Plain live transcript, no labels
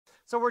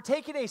So we're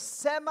taking a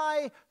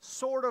semi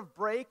sort of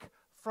break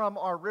from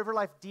our River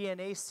Life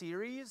DNA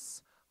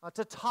series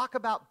to talk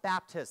about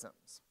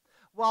baptisms.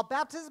 While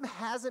baptism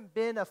hasn't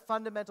been a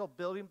fundamental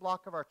building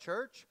block of our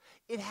church,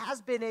 it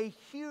has been a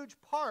huge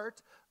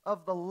part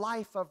of the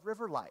life of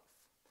River Life.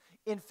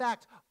 In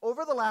fact,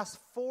 over the last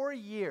 4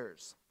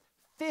 years,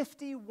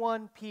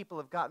 51 people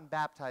have gotten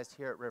baptized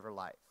here at River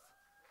Life,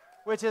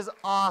 which is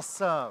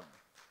awesome.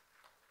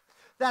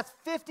 That's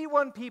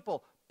 51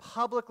 people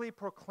publicly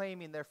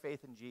proclaiming their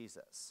faith in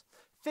Jesus.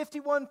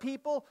 51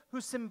 people who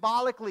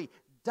symbolically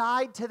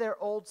died to their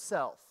old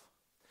self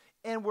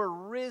and were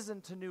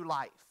risen to new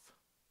life.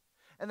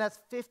 And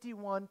that's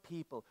 51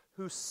 people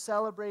who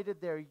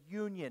celebrated their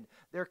union,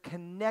 their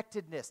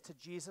connectedness to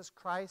Jesus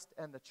Christ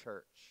and the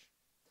church.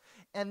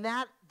 And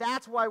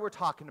that's why we're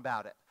talking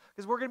about it.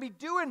 Because we're going to be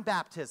doing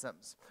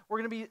baptisms. We're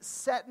going to be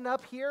setting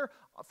up here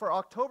for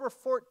October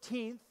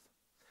 14th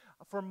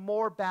for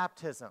more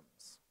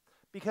baptisms.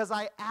 Because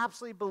I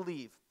absolutely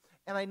believe,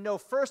 and I know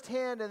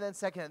firsthand and then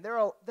secondhand, there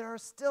are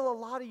still a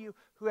lot of you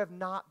who have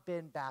not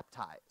been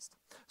baptized.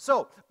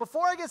 So,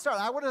 before I get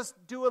started, I want to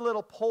do a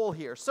little poll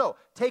here. So,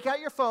 take out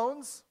your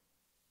phones.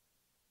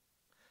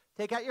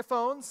 Take out your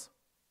phones.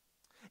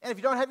 And if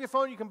you don't have your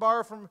phone, you can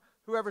borrow from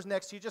whoever's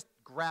next to you. Just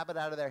grab it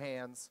out of their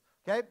hands.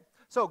 Okay?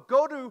 So,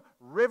 go to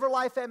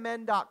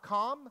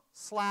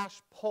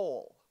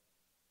riverlifemn.com/poll.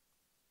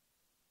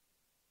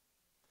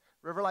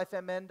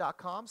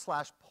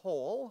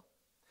 riverlifemn.com/poll.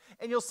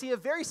 And you'll see a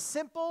very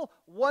simple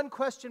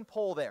one-question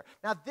poll there.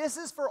 Now, this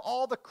is for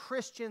all the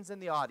Christians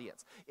in the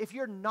audience. If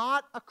you're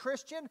not a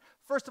Christian,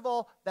 first of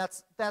all,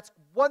 that's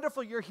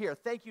wonderful you're here.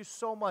 Thank you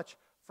so much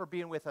for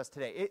being with us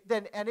today.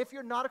 And if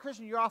you're not a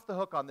Christian, you're off the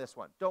hook on this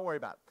one. Don't worry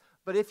about it.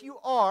 But if you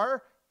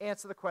are,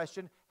 answer the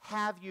question,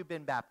 have you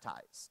been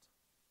baptized?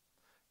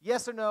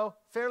 Yes or no,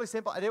 fairly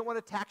simple. I didn't want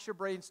to tax your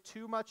brains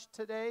too much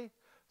today,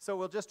 so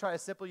we'll just try a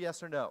simple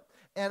yes or no.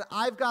 And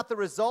I've got the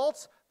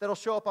results that'll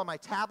show up on my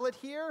tablet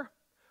here.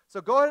 So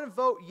go ahead and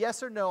vote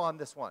yes or no on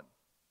this one.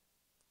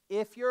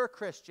 If you're a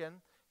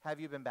Christian, have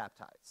you been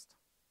baptized?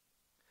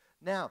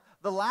 Now,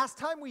 the last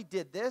time we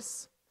did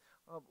this,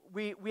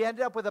 we ended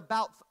up with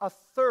about a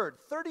third,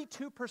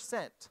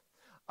 32%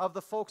 of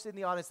the folks in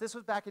the audience, this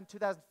was back in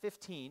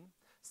 2015,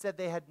 said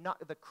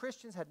the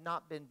Christians had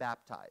not been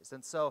baptized.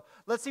 And so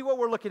let's see what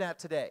we're looking at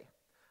today.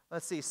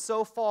 Let's see,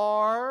 so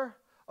far,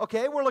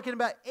 okay, we're looking at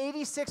about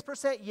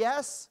 86%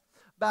 yes,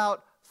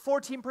 about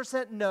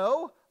 14%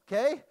 no.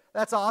 Okay,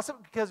 that's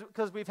awesome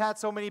because we've had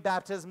so many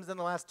baptisms in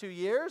the last 2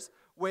 years.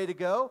 Way to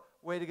go,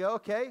 way to go.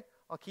 Okay,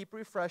 I'll keep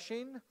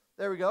refreshing.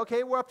 There we go.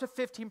 Okay, we're up to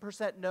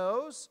 15%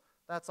 no's.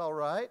 That's all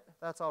right.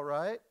 That's all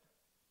right.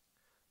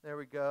 There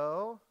we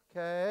go.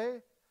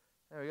 Okay,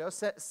 there we go.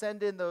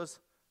 Send in those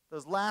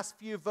last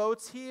few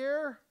votes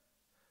here,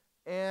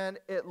 and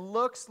it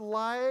looks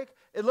like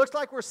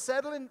we're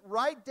settling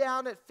right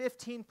down at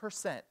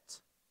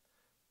 15%,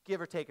 give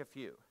or take a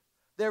few.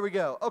 There we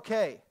go.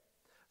 Okay,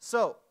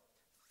 so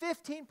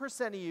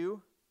 15% of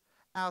you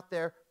out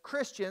there,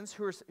 Christians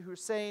who are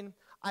saying,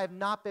 I have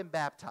not been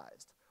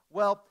baptized.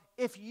 Well,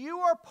 if you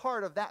are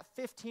part of that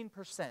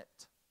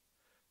 15%,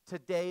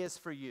 today is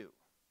for you.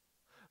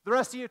 The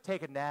rest of you,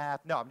 take a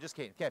nap. No, I'm just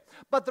kidding. Okay.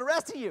 But the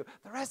rest of you,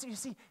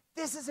 see,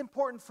 this is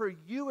important for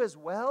you as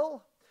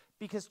well,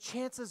 because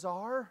chances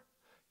are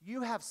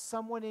you have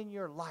someone in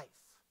your life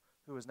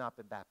who has not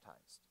been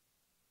baptized.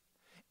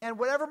 And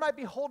whatever might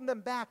be holding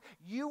them back,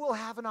 you will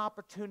have an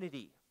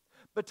opportunity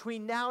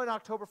between now and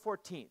October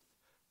 14th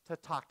to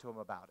talk to them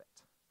about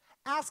it.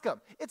 Ask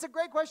them. It's a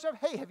great question of,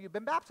 hey, have you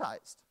been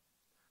baptized?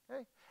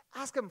 Okay?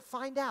 Ask them,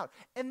 find out.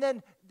 And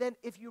then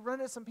if you run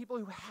into some people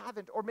who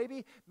haven't, or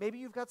maybe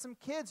you've got some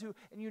kids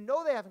and you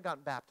know they haven't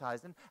gotten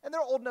baptized, and they're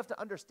old enough to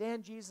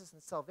understand Jesus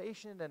and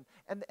salvation,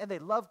 and they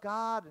love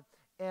God,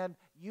 and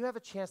you have a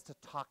chance to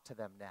talk to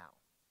them now.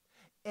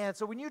 And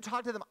so when you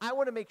talk to them, I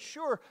want to make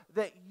sure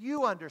that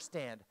you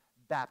understand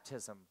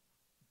baptism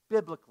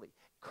biblically,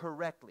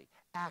 correctly,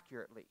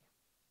 accurately.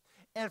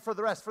 And for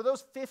the rest, for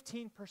those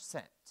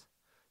 15%,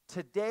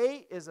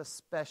 today is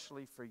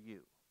especially for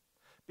you.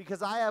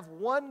 Because I have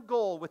one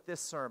goal with this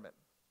sermon.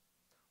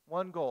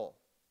 One goal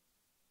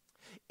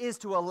is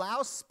to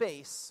allow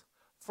space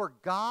for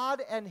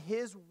God and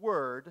His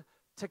Word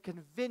to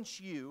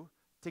convince you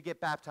to get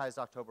baptized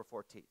October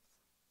 14th.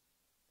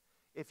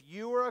 If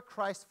you are a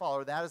Christ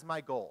follower, that is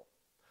my goal.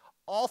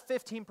 All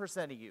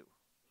 15% of you.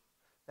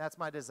 That's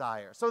my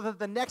desire. So that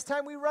the next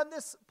time we run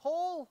this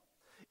poll,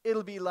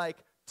 it'll be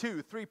like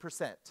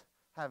 2-3%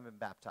 haven't been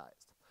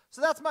baptized.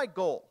 So that's my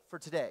goal for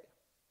today.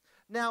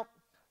 Now,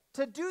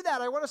 to do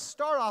that, I want to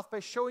start off by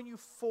showing you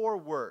 4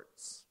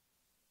 words: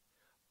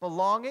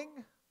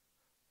 belonging,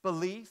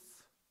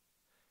 belief,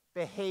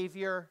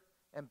 behavior,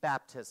 and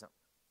baptism.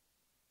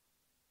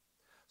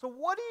 So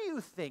what do you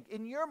think,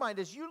 in your mind,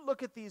 as you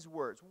look at these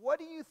words, what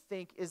do you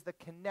think is the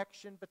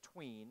connection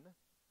between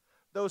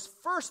those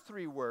first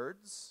 3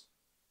 words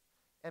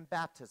and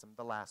baptism,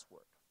 the last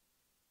word?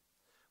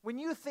 When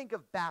you think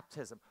of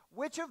baptism,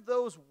 which of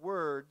those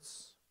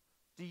words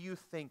do you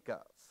think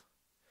of?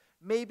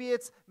 Maybe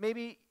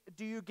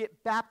do you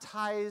get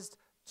baptized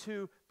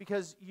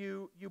because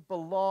you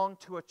belong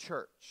to a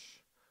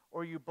church,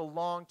 or you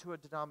belong to a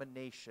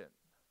denomination.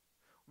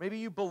 Maybe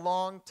you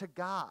belong to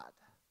God.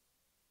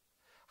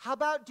 How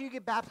about do you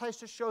get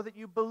baptized to show that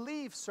you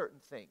believe certain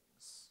things?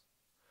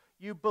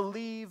 You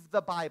believe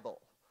the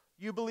Bible.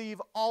 You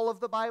believe all of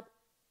the Bible,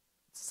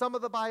 some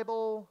of the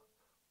Bible,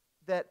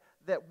 that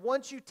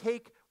once you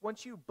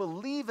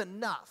believe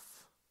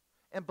enough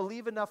and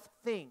believe enough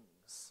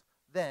things,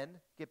 then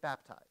get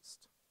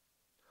baptized.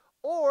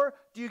 Or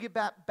do you get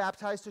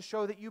baptized to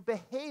show that you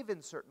behave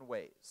in certain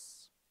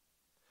ways?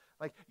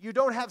 Like, you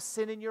don't have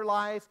sin in your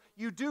life,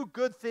 you do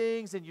good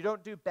things and you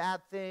don't do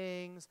bad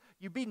things,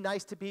 you be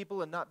nice to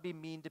people and not be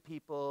mean to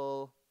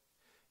people.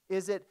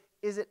 Is it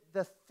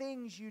the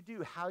things you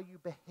do, how you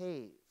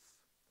behave?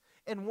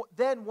 And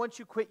then once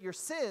you quit your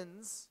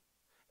sins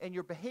and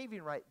you're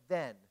behaving right,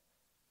 then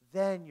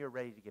you're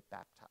ready to get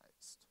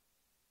baptized.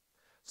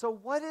 So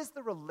what is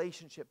the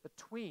relationship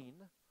between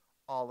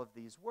all of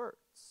these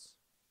words?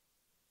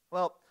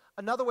 Well,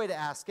 another way to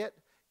ask it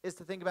is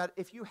to think about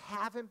if you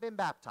haven't been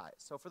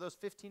baptized. So for those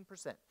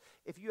 15%,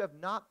 if you have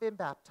not been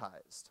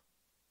baptized,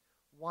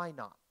 why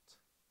not?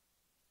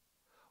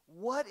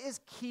 What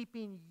is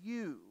keeping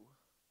you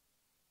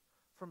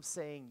from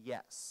saying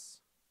yes?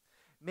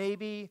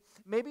 Maybe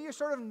you're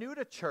sort of new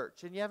to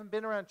church and you haven't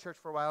been around church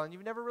for a while and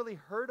you've never really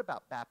heard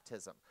about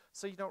baptism,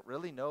 so you don't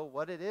really know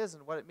what it is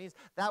and what it means.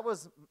 That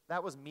was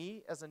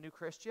me as a new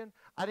Christian.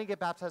 I didn't get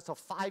baptized till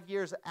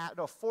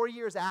 4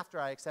 years after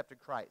I accepted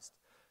Christ,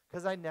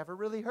 because I never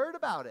really heard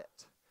about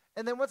it.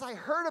 And then once I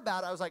heard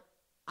about it, I was like,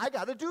 I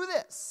got to do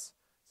this.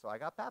 So I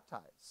got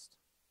baptized.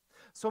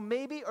 So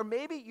maybe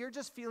you're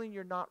just feeling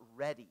you're not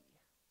ready.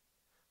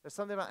 There's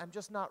something about, I'm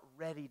just not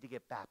ready to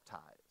get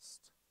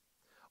baptized.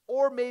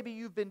 Or maybe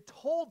you've been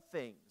told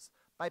things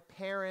by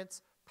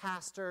parents,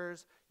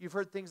 pastors. You've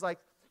heard things like,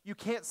 you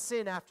can't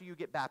sin after you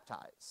get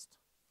baptized.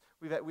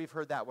 We've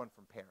heard that one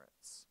from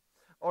parents.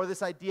 Or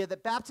this idea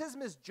that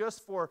baptism is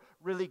just for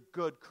really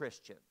good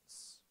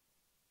Christians.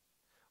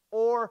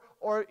 Or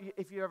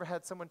if you ever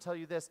had someone tell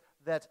you this,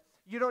 that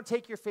you don't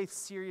take your faith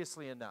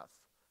seriously enough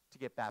to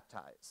get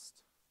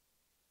baptized.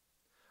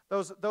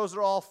 Those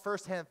are all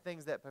firsthand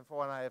things that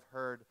before and I have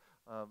heard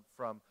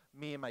from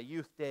me in my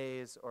youth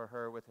days, or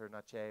her with her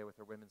Nache, with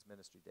her women's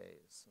ministry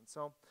days. And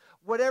so,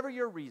 whatever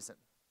your reason,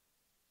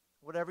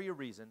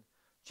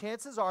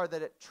 chances are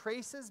that it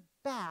traces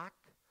back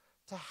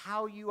to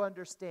how you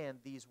understand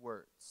these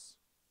words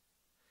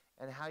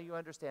and how you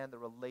understand the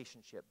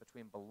relationship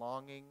between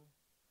belonging,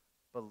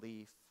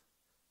 belief,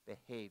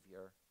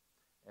 behavior,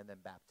 and then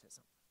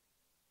baptism.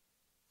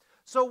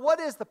 So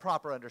what is the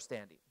proper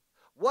understanding?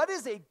 What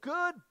is a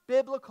good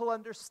biblical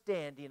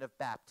understanding of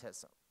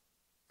baptism?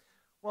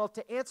 Well,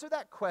 to answer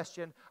that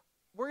question,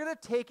 we're going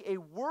to take a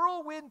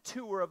whirlwind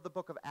tour of the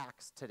book of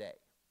Acts today.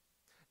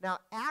 Now,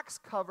 Acts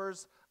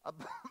covers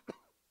about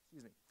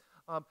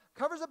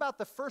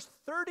the first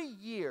 30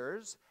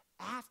 years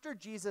after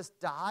Jesus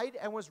died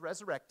and was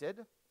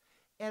resurrected,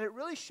 and it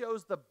really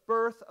shows the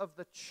birth of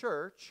the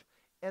church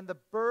and the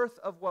birth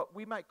of what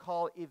we might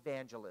call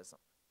evangelism.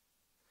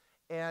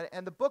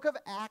 And the book of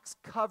Acts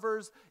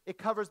covers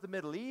the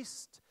Middle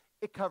East,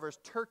 it covers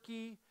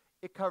Turkey,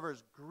 it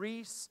covers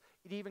Greece,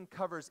 it even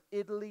covers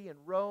Italy and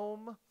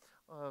Rome.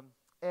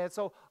 And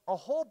so a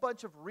whole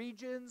bunch of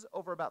regions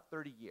over about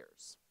 30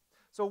 years.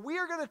 So we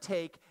are going to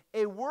take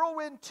a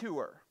whirlwind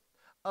tour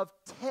of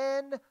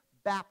 10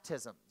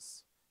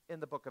 baptisms in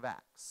the book of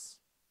Acts.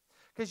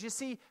 Because you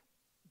see,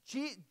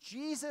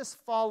 Jesus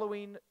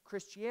following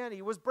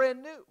Christianity was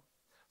brand new.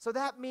 So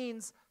that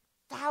means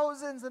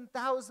thousands and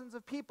thousands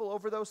of people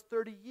over those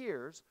 30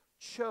 years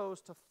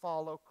chose to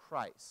follow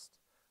Christ,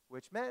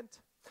 which meant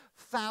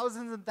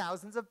thousands and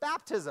thousands of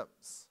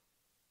baptisms.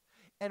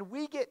 And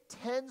we get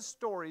 10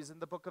 stories in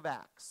the book of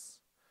Acts.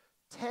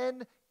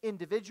 10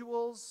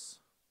 individuals,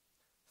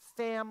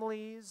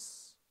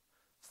 families,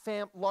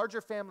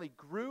 larger family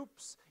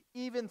groups,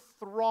 even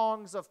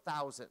throngs of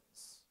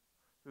thousands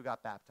who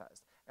got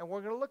baptized. And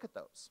we're going to look at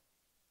those.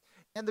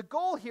 And the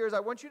goal here is I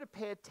want you to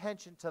pay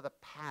attention to the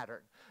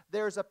pattern.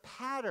 There's a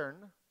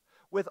pattern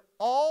with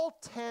all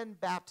 10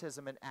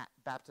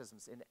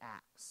 baptisms in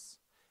Acts.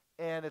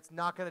 And it's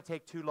not going to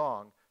take too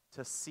long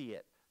to see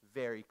it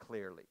very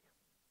clearly.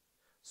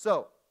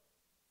 So,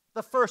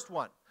 the first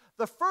one.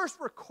 The first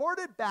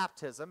recorded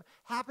baptism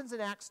happens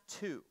in Acts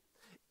 2.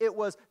 It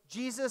was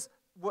Jesus,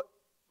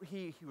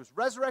 he was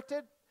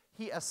resurrected,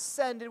 he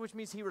ascended, which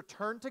means he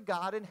returned to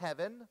God in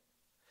heaven.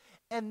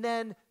 And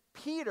then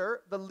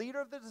Peter, the leader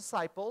of the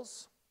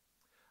disciples,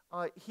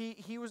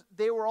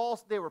 they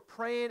were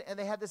praying, and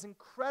they had this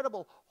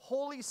incredible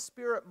Holy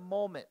Spirit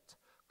moment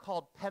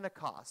called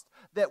Pentecost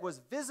that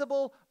was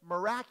visible,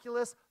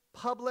 miraculous,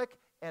 public,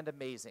 and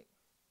amazing.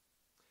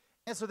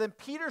 And so then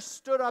Peter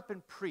stood up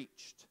and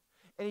preached.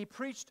 And he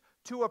preached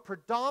to a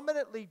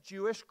predominantly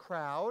Jewish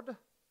crowd,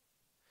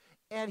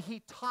 and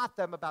he taught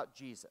them about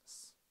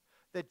Jesus,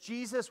 that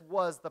Jesus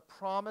was the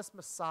promised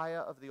Messiah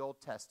of the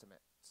Old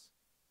Testament.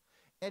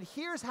 And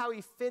here's how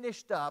he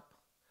finished up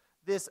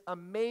this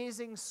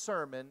amazing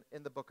sermon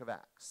in the book of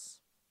Acts.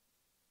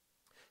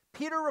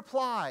 Peter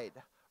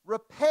replied,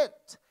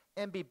 "Repent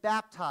and be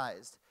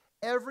baptized,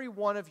 every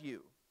one of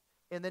you,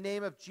 in the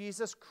name of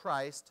Jesus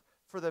Christ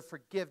for the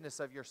forgiveness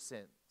of your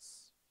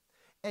sins.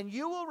 And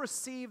you will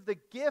receive the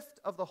gift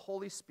of the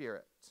Holy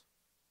Spirit."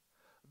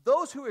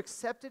 Those who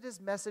accepted his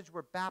message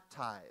were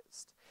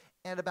baptized,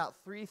 and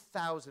about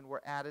 3,000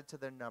 were added to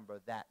their number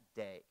that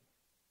day.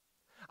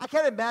 I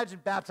can't imagine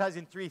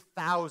baptizing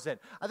 3,000.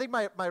 I think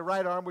my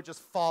right arm would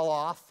just fall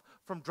off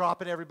from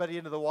dropping everybody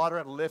into the water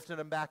and lifting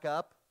them back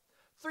up.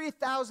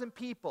 3,000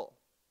 people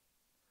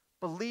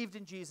believed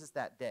in Jesus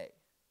that day.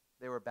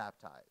 They were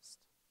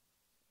baptized.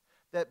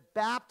 That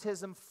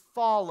baptism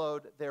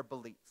followed their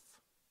belief.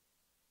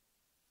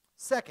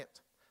 Second,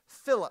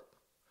 Philip,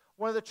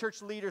 one of the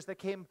church leaders that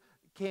came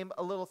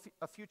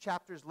a few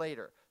chapters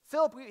later.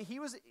 Philip, he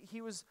was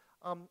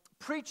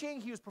preaching,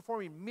 he was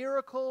performing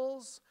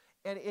miracles,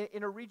 and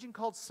in a region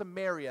called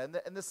Samaria.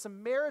 And the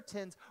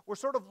Samaritans were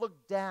sort of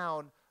looked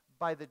down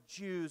by the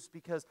Jews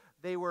because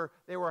they were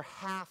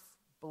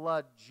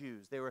half-blood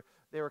Jews. They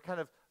were kind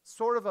of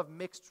sort of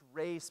mixed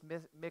race,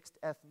 mixed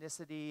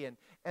ethnicity,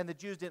 and the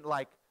Jews didn't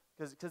like,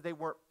 because they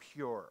weren't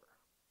pure.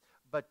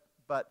 But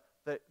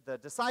the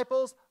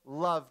disciples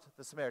loved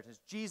the Samaritans.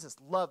 Jesus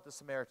loved the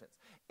Samaritans.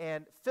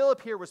 And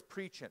Philip here was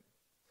preaching.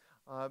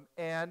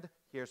 And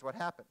here's what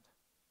happened.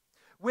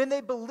 When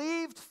they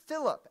believed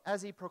Philip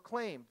as he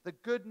proclaimed the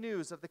good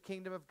news of the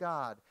kingdom of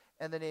God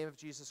and the name of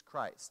Jesus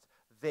Christ,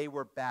 they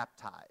were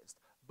baptized,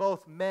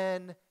 both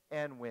men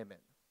and women.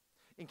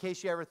 In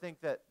case you ever think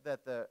that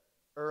the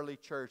early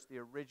church, the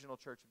original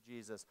church of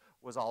Jesus,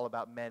 was all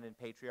about men and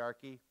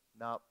patriarchy,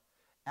 no,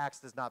 Acts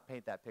does not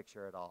paint that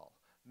picture at all.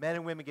 Men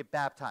and women get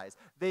baptized.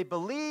 They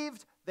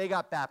believed, they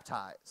got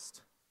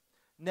baptized.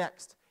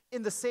 Next,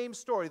 in the same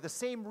story, the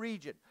same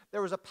region,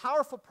 there was a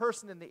powerful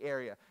person in the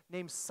area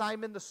named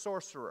Simon the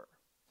sorcerer.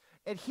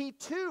 And he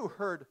too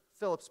heard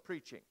Philip's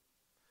preaching.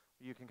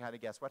 You can kind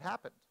of guess what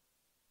happened.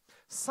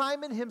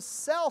 Simon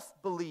himself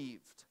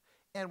believed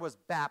and was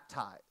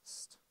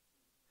baptized.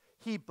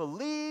 He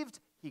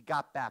believed, he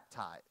got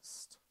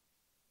baptized.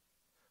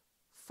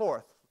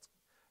 Fourth,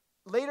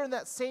 later in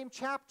that same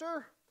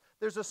chapter,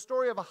 there's a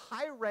story of a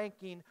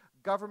high-ranking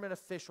government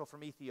official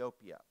from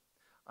Ethiopia.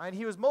 And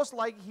he was most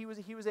likely, he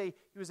was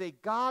a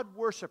God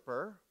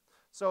worshiper.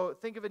 So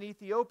think of an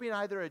Ethiopian,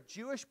 either a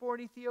Jewish-born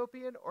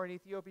Ethiopian or an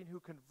Ethiopian who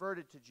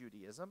converted to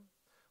Judaism.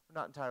 We're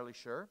not entirely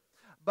sure.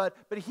 But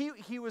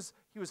he was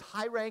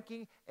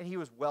high-ranking and he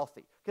was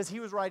wealthy because he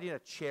was riding a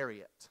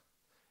chariot.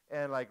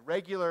 And like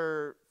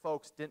regular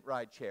folks didn't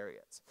ride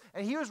chariots.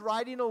 And he was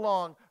riding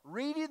along,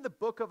 reading the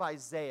book of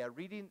Isaiah,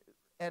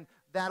 and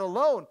that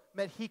alone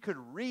meant he could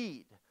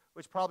read,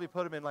 which probably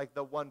put him in like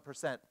the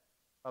 1%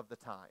 of the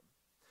time.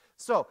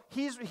 So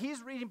he's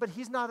reading, but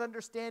he's not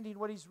understanding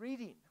what he's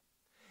reading.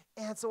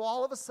 And so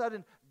all of a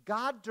sudden,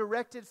 God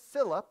directed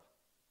Philip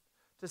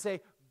to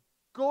say,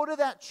 go to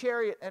that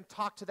chariot and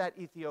talk to that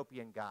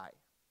Ethiopian guy.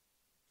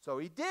 So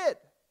he did.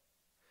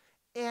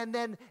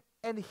 And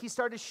he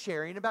started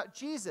sharing about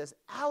Jesus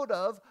out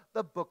of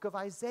the book of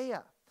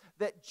Isaiah.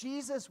 That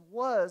Jesus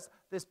was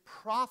this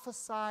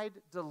prophesied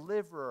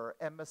deliverer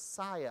and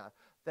Messiah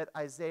that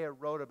Isaiah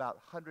wrote about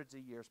hundreds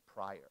of years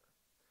prior.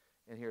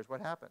 And here's what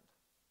happened.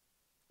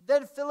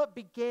 Then Philip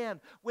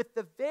began with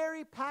the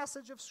very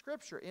passage of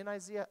Scripture in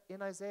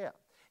Isaiah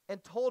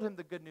and told him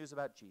the good news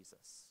about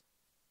Jesus.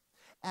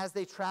 As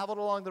they traveled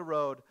along the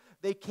road,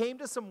 they came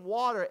to some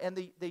water, and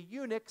the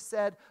eunuch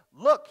said,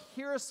 "Look,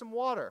 here is some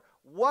water.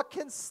 What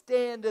can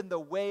stand in the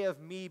way of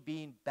me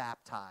being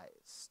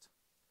baptized?"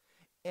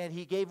 And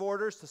he gave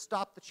orders to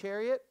stop the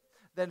chariot.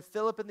 Then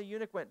Philip and the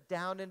eunuch went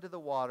down into the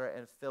water,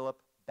 and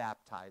Philip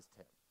baptized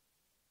him.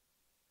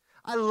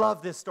 I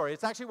love this story.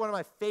 It's actually one of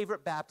my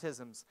favorite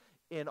baptisms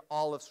in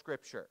all of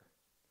Scripture.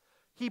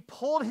 He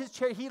pulled his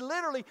chariot. He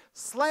literally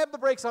slammed the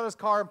brakes on his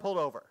car and pulled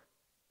over.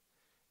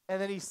 And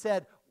then he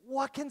said,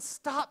 "What can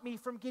stop me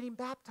from getting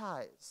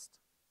baptized?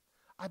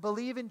 I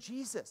believe in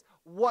Jesus.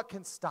 What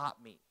can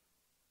stop me?"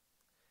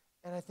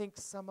 And I think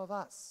some of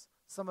us,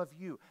 some of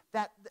you,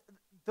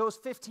 those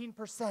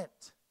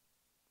 15%,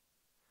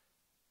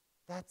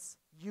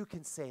 you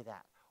can say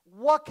that.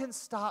 What can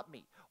stop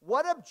me?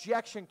 What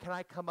objection can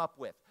I come up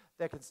with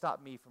that can stop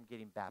me from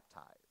getting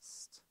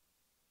baptized?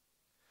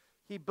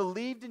 He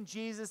believed in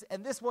Jesus,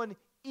 and this one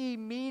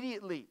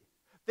immediately,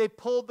 they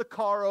pulled the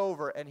car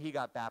over and he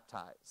got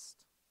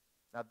baptized.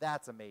 Now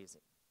that's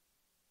amazing.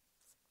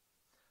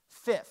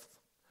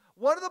 Fifth,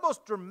 one of the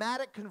most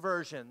dramatic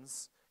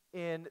conversions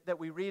that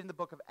we read in the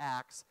book of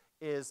Acts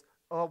is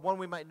one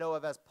we might know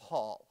of as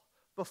Paul.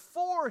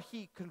 Before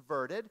he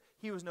converted,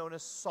 he was known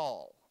as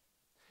Saul.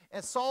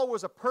 And Saul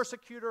was a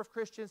persecutor of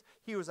Christians.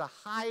 He was a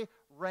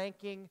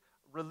high-ranking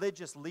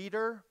religious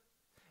leader,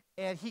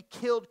 and he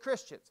killed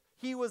Christians.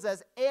 He was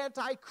as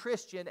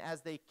anti-Christian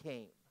as they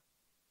came.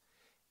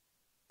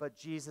 But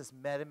Jesus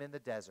met him in the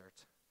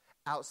desert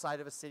outside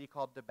of a city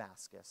called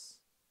Damascus.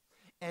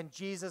 And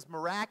Jesus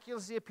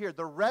miraculously appeared.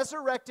 The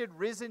resurrected,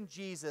 risen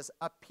Jesus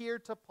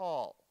appeared to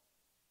Paul.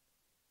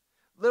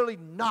 literally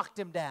knocked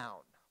him down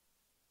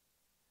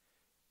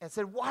and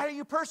said, "Why are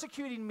you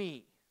persecuting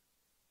me?"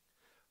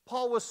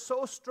 Paul was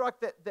so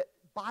struck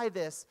by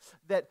this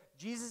that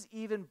Jesus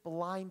even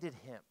blinded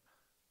him.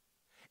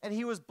 And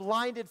he was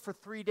blinded for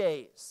 3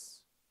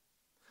 days.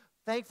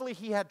 Thankfully,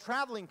 he had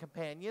traveling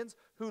companions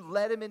who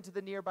led him into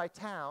the nearby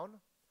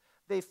town.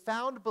 They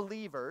found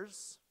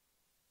believers,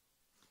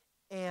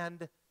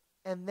 and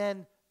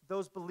then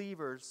those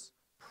believers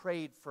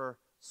prayed for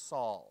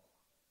Saul.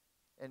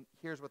 And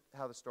here's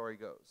how the story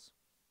goes.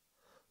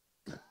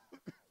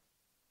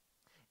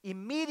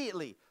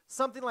 Immediately,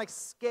 something like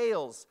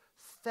scales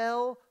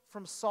fell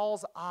from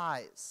Saul's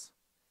eyes,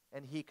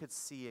 and he could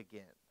see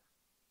again.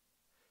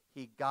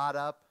 He got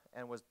up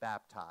and was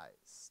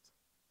baptized.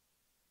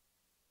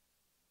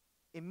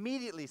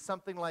 Immediately,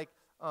 something like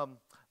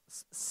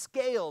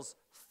scales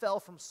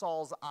fell from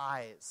Saul's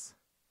eyes,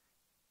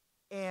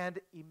 and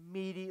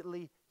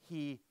immediately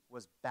he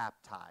was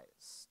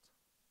baptized.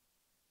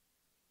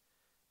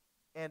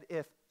 And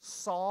if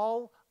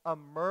Saul, a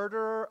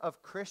murderer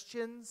of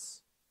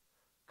Christians,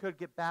 could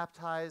get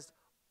baptized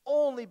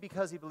only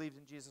because he believed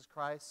in Jesus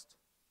Christ,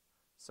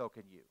 so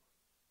can you.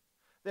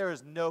 There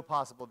is no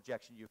possible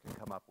objection you can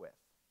come up with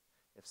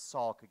if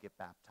Saul could get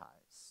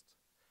baptized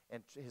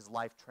and his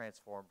life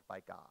transformed by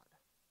God.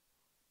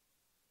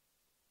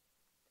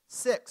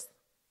 Sixth,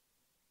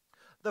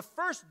 the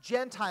first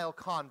Gentile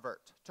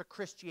convert to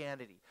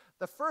Christianity,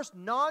 the first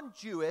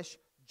non-Jewish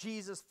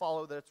Jesus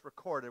follower that's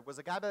recorded, was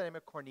a guy by the name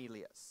of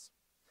Cornelius.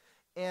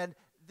 And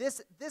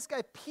this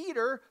guy,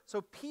 Peter,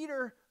 so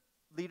Peter,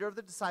 leader of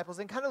the disciples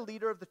and kind of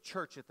leader of the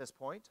church at this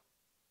point,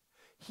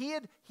 he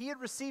had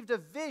received a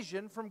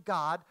vision from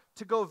God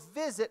to go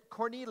visit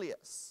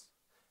Cornelius.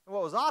 And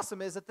what was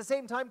awesome is at the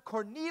same time,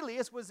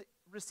 Cornelius was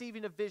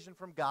receiving a vision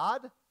from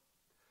God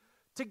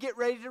to get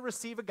ready to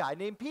receive a guy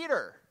named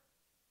Peter.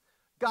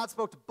 God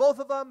spoke to both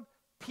of them.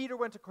 Peter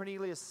went to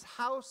Cornelius'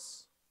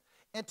 house,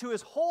 and to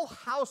his whole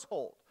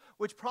household,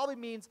 which probably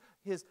means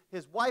his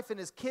wife and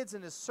his kids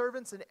and his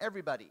servants and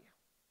everybody,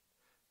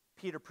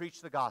 Peter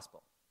preached the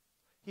gospel.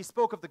 He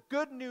spoke of the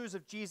good news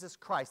of Jesus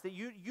Christ, that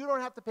you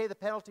don't have to pay the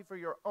penalty for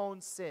your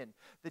own sin,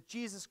 that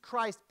Jesus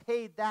Christ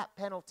paid that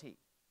penalty,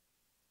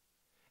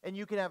 and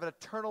you can have an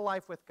eternal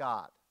life with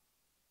God.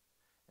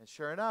 And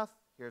sure enough,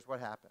 here's what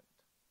happened.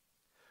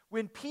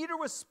 When Peter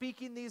was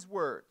speaking these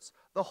words,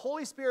 the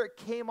Holy Spirit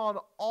came on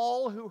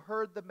all who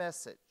heard the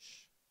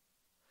message.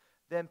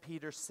 Then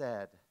Peter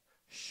said,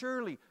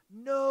 "Surely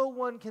no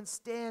one can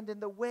stand in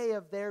the way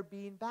of their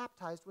being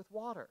baptized with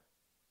water."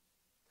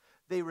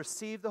 They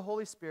received the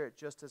Holy Spirit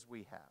just as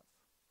we have.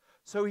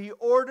 So he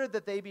ordered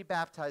that they be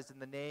baptized in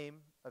the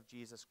name of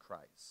Jesus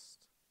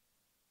Christ.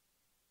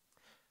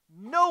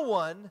 No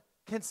one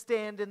can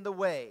stand in the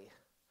way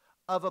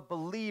of a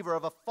believer,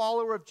 of a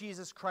follower of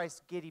Jesus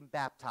Christ getting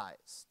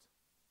baptized.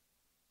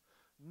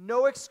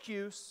 No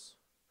excuse,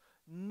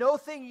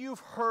 nothing you've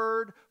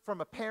heard from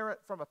a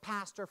parent, from a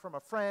pastor, from a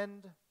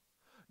friend,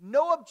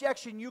 no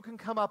objection you can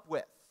come up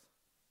with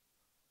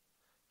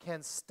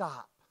can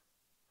stop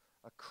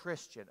a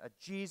Christian, a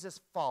Jesus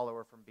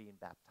follower, from being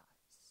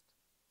baptized.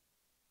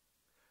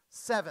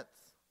 Seventh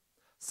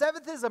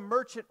is a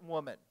merchant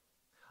woman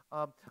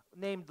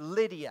named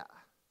Lydia.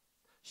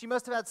 She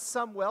must have had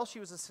some wealth. She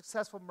was a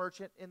successful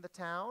merchant in the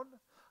town,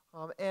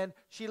 and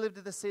she lived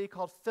in the city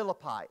called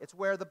Philippi. It's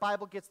where the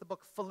Bible gets the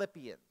book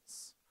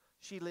Philippians.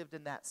 She lived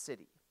in that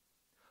city.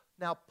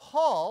 Now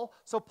Paul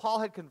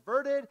had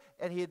converted,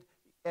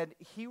 and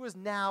he was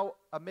now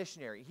a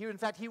missionary. In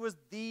fact, he was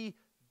the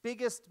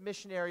biggest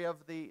missionary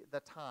of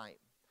the time.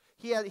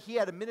 He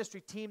had a ministry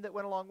team that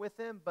went along with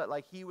him,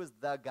 but he was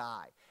the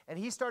guy. And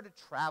he started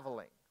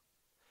traveling.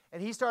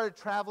 And he started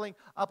traveling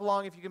up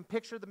along, if you can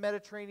picture the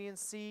Mediterranean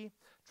Sea,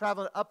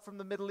 traveling up from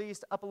the Middle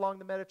East, up along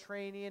the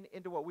Mediterranean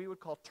into what we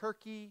would call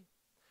Turkey,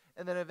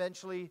 and then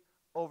eventually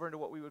over into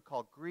what we would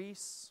call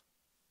Greece.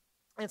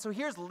 And so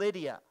here's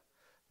Lydia.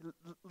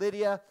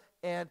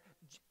 And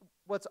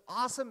what's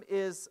awesome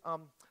is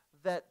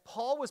that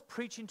Paul was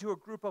preaching to a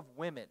group of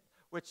women,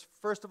 which,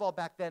 first of all,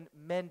 back then,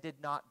 men did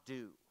not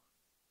do.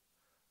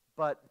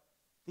 But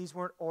these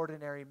weren't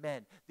ordinary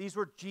men. These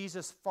were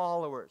Jesus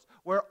followers,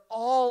 where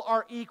all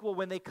are equal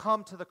when they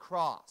come to the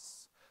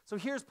cross. So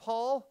here's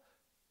Paul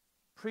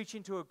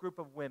preaching to a group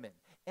of women,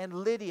 and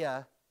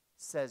Lydia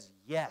says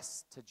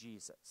yes to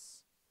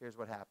Jesus. Here's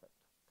what happened.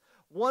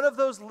 One of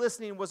those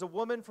listening was a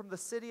woman from the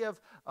city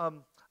of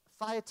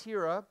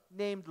Thyatira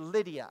named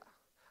Lydia,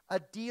 a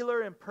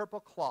dealer in purple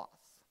cloth.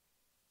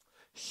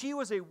 She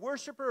was a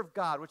worshiper of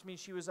God, which means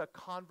she was a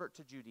convert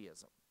to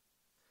Judaism.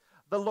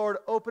 The Lord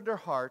opened her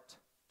heart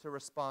to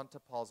respond to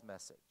Paul's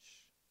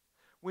message.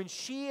 When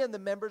she and the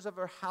members of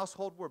her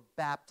household were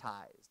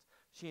baptized,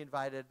 she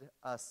invited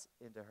us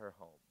into her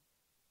home.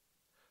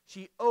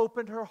 She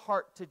opened her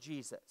heart to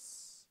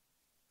Jesus,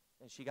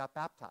 and she got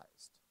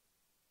baptized.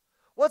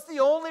 What's the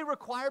only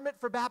requirement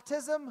for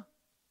baptism?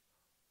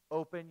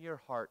 Open your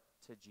heart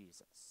to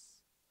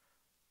Jesus.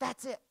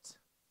 That's it.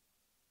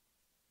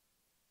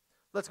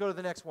 Let's go to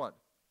the next one.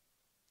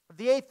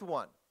 The eighth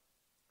one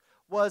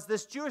was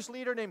this Jewish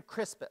leader named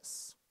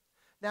Crispus.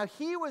 Now,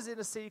 he was in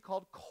a city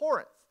called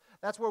Corinth.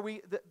 That's where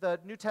the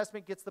New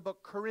Testament gets the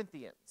book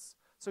Corinthians.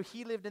 So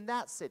he lived in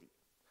that city.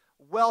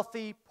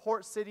 Wealthy,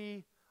 port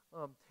city,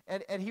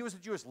 and he was a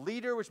Jewish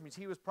leader, which means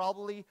he was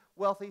probably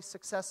wealthy,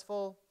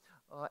 successful.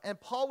 And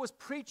Paul was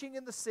preaching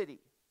in the city.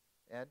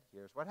 And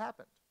here's what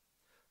happened.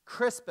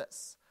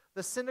 Crispus,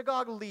 the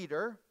synagogue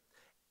leader,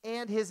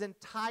 and his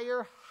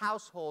entire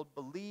household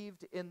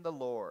believed in the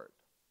Lord.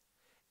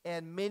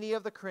 And many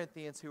of the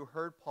Corinthians who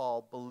heard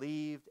Paul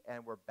believed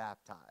and were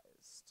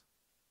baptized.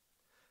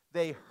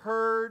 They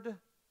heard,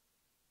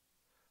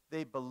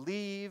 they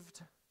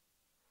believed,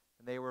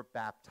 and they were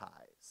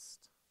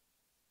baptized.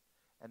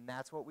 And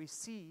that's what we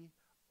see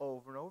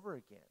over and over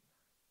again.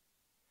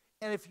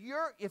 And if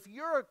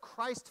you're a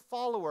Christ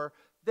follower,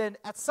 then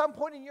at some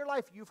point in your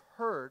life you've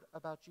heard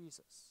about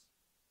Jesus.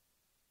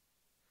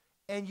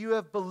 And you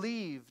have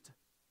believed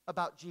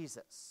about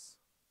Jesus.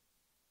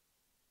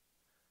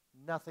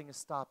 Nothing is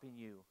stopping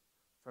you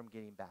from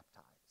getting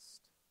baptized.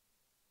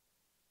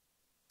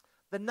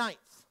 The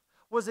ninth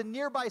was a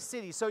nearby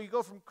city. So you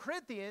go from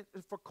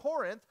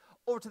Corinth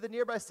over to the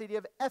nearby city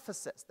of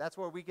Ephesus. That's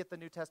where we get the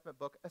New Testament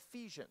book,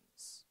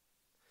 Ephesians.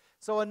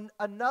 So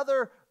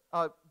another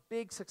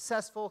big,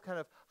 successful, kind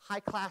of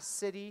high-class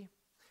city.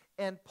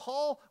 And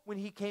Paul, when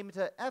he came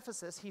to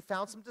Ephesus, he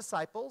found some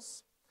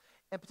disciples.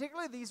 And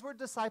particularly these were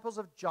disciples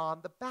of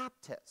John the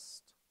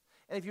Baptist.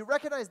 And if you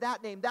recognize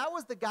that name, that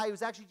was the guy who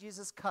was actually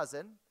Jesus'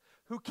 cousin,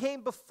 who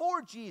came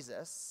before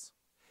Jesus,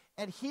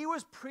 and he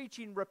was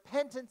preaching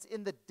repentance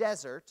in the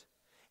desert,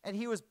 and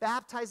he was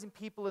baptizing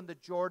people in the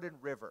Jordan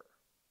River.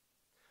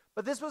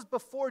 But this was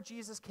before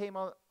Jesus came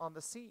on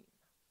the scene.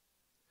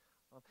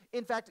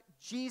 In fact,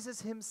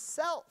 Jesus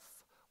himself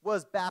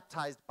was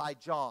baptized by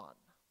John.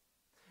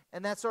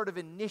 And that sort of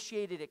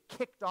initiated, it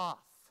kicked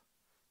off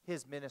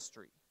his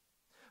ministry.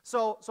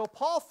 So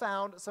Paul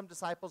found some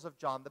disciples of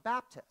John the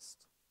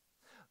Baptist.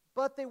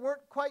 But they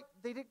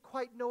didn't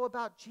quite know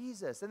about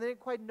Jesus, and they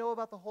didn't quite know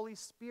about the Holy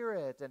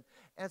Spirit.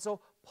 And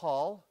so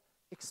Paul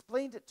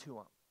explained it to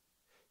them.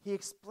 He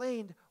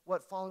explained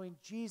what following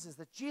Jesus,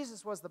 that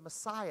Jesus was the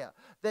Messiah,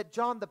 that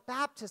John the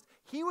Baptist,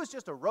 he was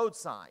just a road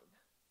sign.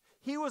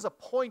 He was a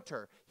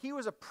pointer. He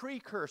was a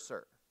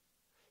precursor.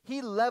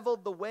 He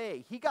leveled the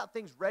way. He got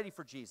things ready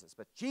for Jesus.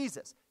 But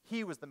Jesus,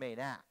 he was the main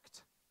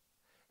act.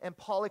 And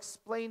Paul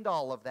explained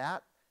all of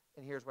that,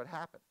 and here's what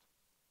happened.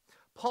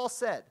 Paul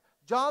said,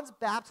 John's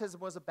baptism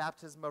was a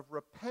baptism of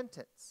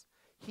repentance.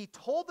 He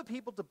told the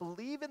people to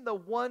believe in the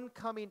one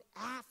coming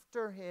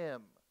after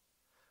him.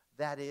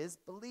 That is,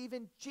 believe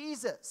in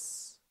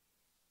Jesus.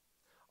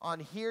 On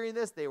hearing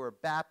this, they were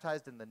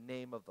baptized in the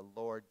name of the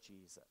Lord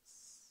Jesus.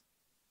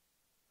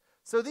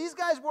 So these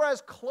guys were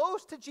as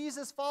close to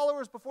Jesus'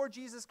 followers before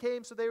Jesus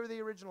came, so they were the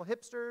original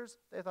hipsters.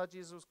 They thought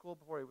Jesus was cool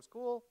before he was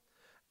cool.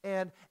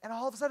 And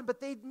all of a sudden, but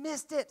they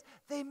missed it.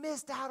 They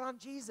missed out on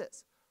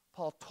Jesus.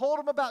 Paul told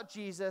them about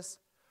Jesus.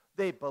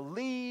 They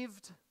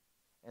believed,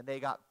 and they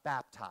got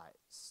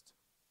baptized.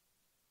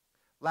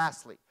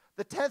 Lastly,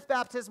 the 10th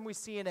baptism we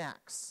see in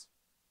Acts.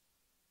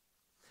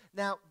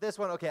 Now, this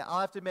one, okay,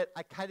 I'll have to admit,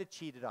 I kind of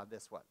cheated on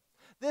this one.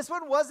 This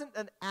one wasn't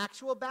an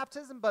actual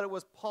baptism, but it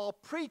was Paul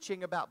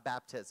preaching about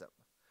baptism.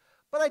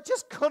 But I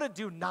just couldn't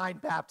do 9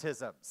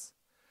 baptisms.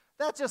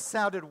 That just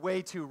sounded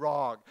way too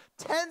wrong.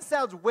 10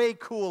 sounds way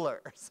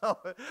cooler. So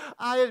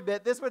I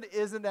admit this one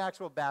isn't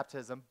actual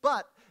baptism,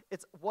 but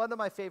it's one of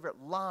my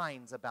favorite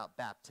lines about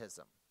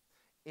baptism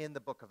in the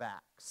book of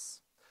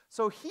Acts.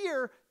 So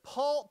here,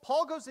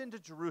 Paul goes into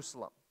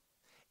Jerusalem,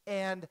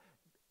 and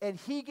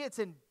he gets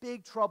in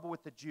big trouble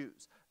with the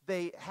Jews.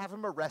 They have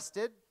him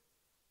arrested.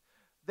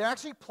 They're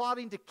actually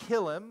plotting to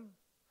kill him,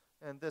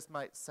 and this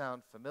might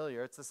sound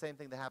familiar. It's the same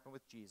thing that happened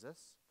with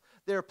Jesus.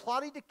 They're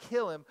plotting to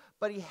kill him,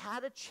 but he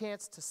had a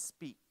chance to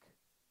speak.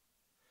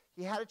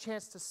 He had a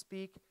chance to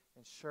speak,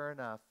 and sure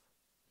enough,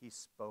 he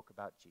spoke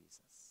about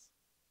Jesus.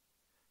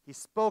 He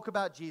spoke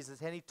about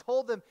Jesus, and he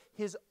told them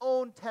his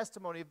own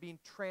testimony of being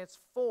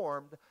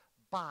transformed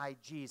by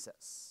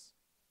Jesus.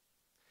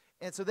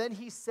 And so then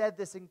he said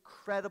this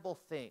incredible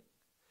thing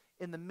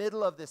in the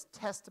middle of this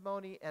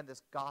testimony and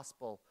this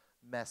gospel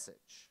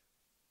message.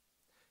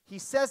 He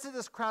says to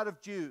this crowd of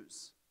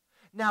Jews,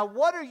 "Now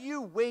what are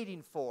you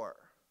waiting for?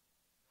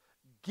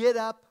 Get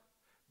up,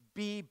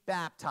 be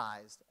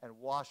baptized, and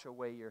wash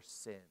away your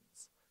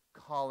sins,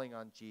 calling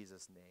on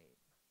Jesus' name."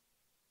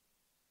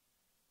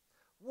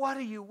 What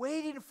are you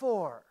waiting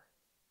for?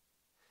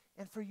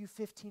 And for you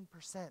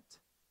 15%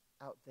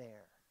 out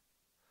there,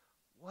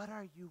 what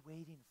are you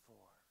waiting for?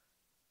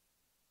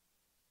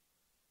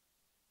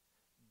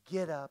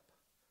 Get up,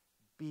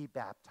 be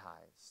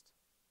baptized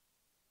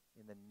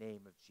in the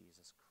name of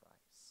Jesus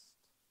Christ.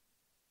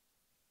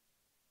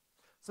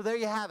 So there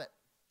you have it.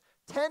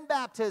 10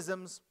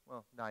 baptisms,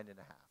 well,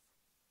 9.5,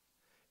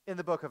 in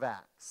the book of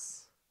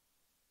Acts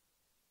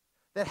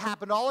that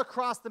happened all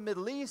across the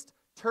Middle East,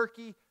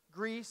 Turkey,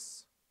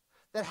 Greece,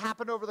 that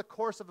happened over the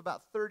course of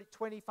about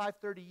 25,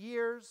 30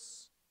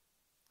 years.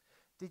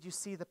 Did you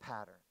see the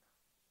pattern?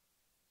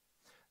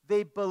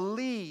 They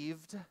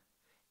believed,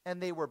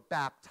 and they were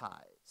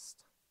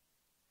baptized.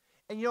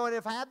 And you know, and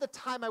if I had the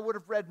time, I would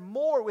have read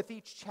more with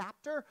each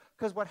chapter,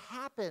 because what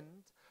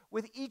happened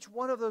with each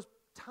one of those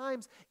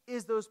times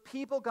is those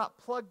people got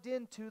plugged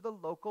into the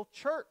local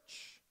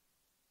church.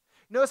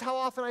 Notice how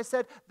often I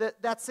said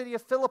that city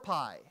of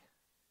Philippi.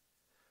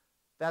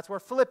 That's where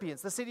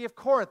Philippians. The city of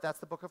Corinth, that's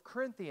the book of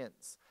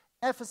Corinthians.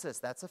 Ephesus,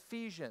 that's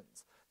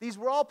Ephesians. These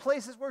were all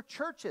places where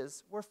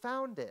churches were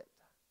founded.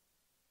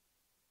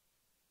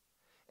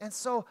 And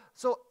so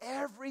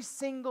every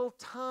single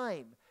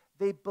time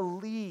they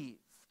believed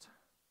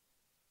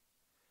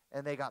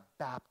and they got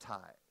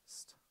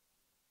baptized.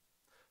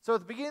 So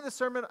at the beginning of the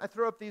sermon, I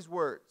throw up these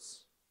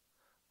words: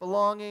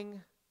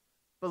 belonging,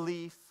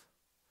 belief,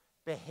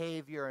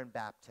 behavior, and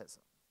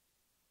baptism.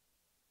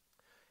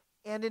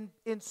 And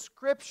in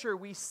Scripture,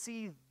 we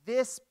see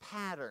this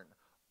pattern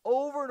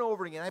over and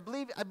over again.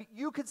 I mean,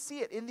 you could see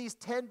it in these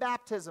 10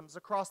 baptisms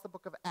across the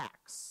book of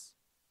Acts.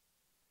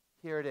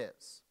 Here it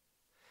is.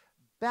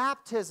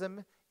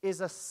 Baptism is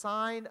a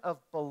sign of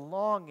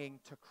belonging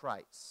to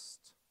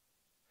Christ.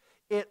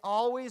 It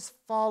always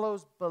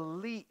follows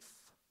belief,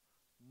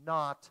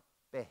 not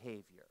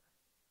behavior.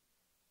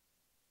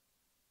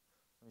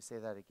 Let me say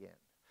that again.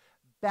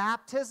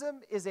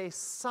 Baptism is a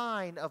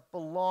sign of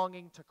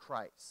belonging to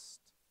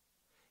Christ.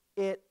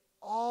 It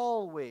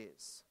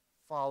always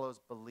follows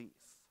belief,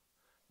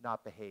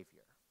 not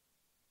behavior.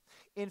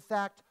 In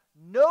fact,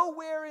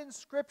 nowhere in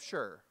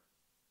Scripture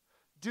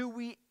do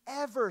we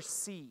ever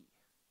see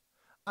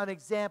an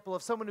example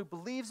of someone who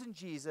believes in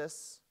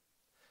Jesus,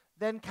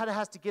 then kind of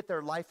has to get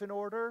their life in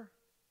order,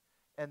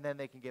 and then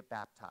they can get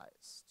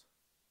baptized.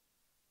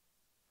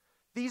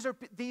 These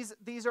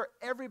are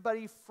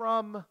everybody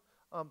from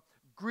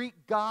Greek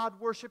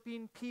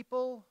God-worshiping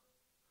people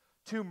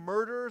to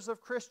murderers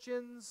of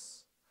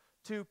Christians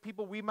to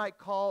people we might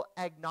call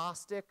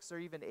agnostics or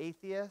even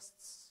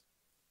atheists.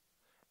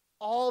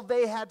 All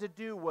they had to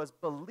do was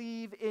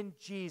believe in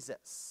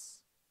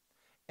Jesus,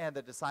 and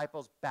the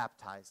disciples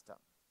baptized them.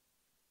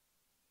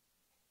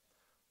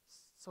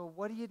 So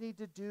what do you need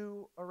to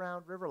do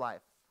around River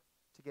Life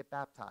to get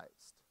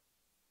baptized?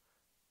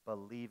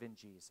 Believe in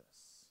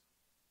Jesus.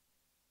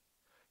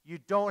 You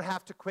don't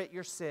have to quit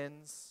your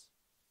sins.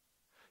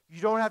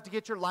 You don't have to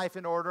get your life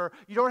in order.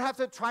 You don't have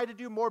to try to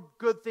do more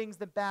good things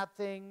than bad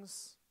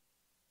things.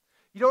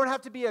 You don't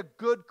have to be a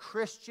good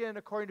Christian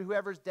according to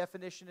whoever's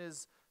definition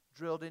is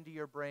drilled into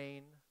your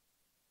brain.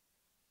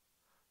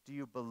 Do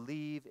you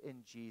believe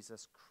in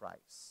Jesus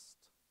Christ?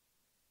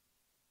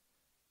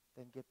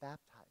 Then get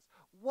baptized.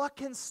 What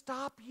can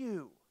stop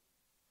you?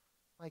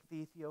 Like the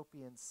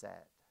Ethiopian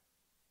said.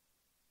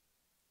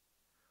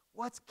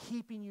 What's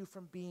keeping you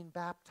from being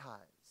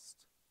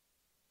baptized?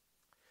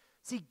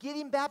 See,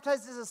 getting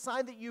baptized is a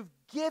sign that you've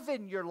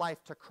given your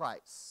life to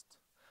Christ,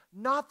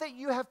 not that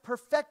you have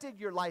perfected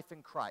your life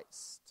in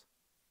Christ.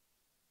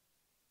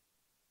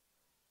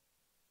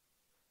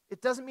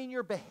 It doesn't mean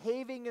you're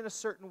behaving in a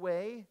certain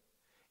way.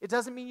 It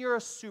doesn't mean you're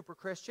a super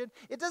Christian.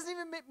 It doesn't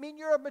even mean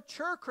you're a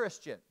mature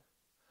Christian.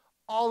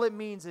 All it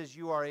means is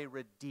you are a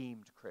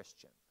redeemed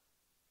Christian.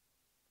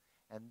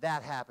 And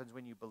that happens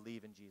when you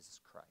believe in Jesus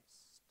Christ.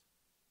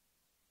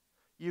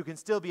 You can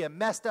still be a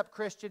messed up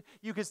Christian.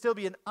 You can still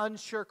be an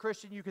unsure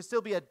Christian. You can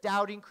still be a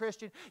doubting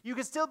Christian. You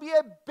can still be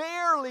a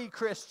barely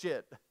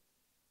Christian.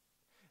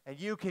 And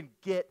you can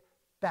get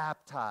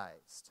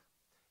baptized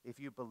if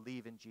you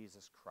believe in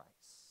Jesus Christ.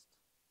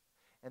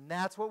 And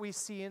that's what we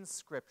see in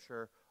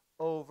Scripture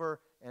over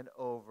and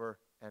over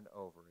and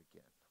over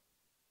again.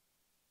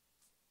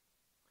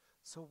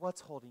 So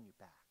what's holding you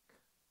back?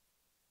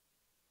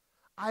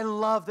 I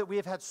love that we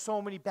have had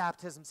so many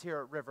baptisms here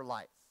at River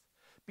Life,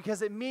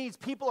 because it means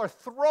people are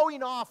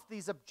throwing off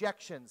these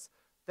objections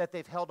that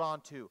they've held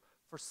on to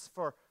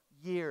for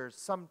years,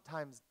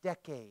 sometimes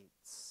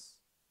decades.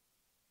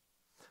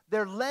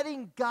 They're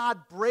letting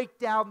God break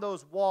down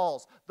those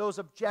walls, those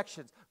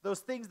objections, those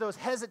things, those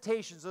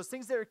hesitations, those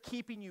things that are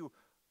keeping you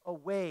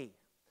away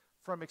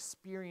from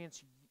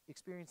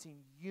experiencing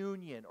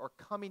union or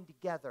coming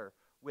together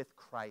with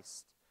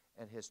Christ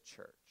and His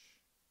church.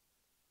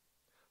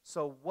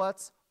 So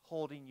what's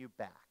holding you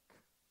back?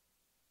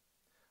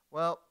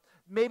 Well,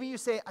 maybe you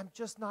say, I'm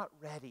just not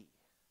ready.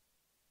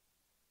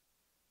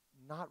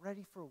 Not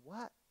ready for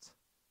what?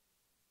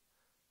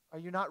 Are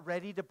you not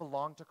ready to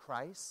belong to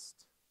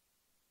Christ?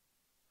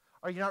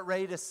 Are you not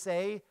ready to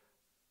say,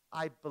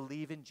 I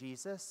believe in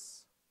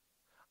Jesus?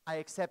 I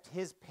accept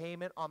His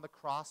payment on the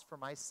cross for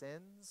my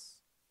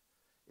sins?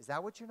 Is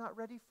that what you're not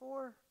ready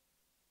for?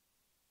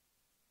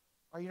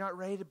 Are you not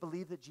ready to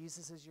believe that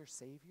Jesus is your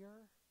Savior?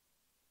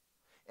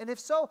 And if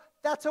so,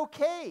 that's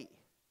okay.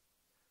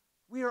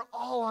 We are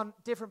all on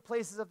different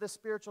places of this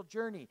spiritual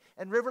journey.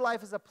 And River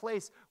Life is a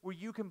place where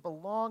you can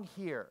belong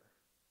here.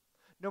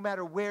 No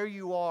matter where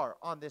you are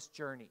on this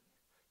journey,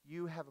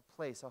 you have a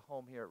place, a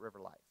home here at River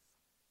Life.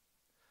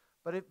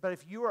 But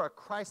if you are a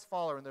Christ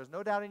follower, and there's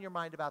no doubt in your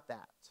mind about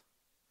that,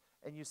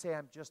 and you say,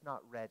 I'm just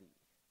not ready,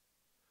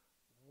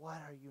 what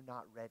are you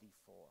not ready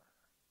for?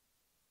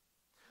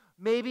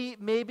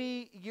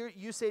 Maybe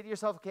you say to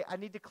yourself, okay, I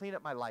need to clean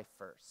up my life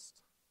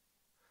first.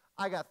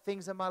 I got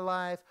things in my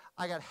life.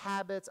 I got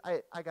habits.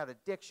 I got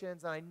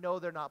addictions, and I know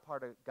they're not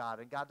part of God,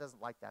 and God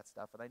doesn't like that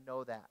stuff, and I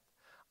know that.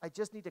 I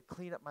just need to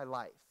clean up my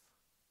life.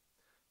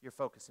 You're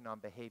focusing on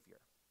behavior.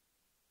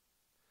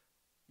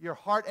 Your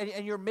heart,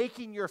 and you're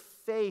making your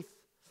faith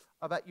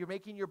you're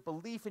making your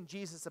belief in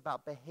Jesus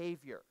about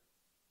behavior.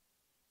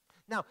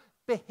 Now,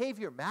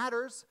 behavior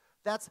matters.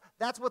 That's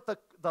what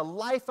the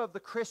life of the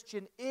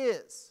Christian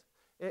is.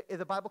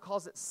 The Bible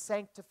calls it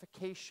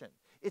sanctification.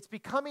 It's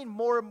becoming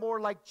more and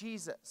more like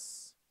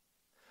Jesus.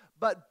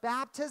 But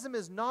baptism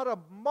is not a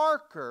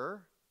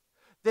marker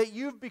that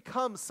you've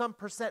become some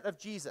percent of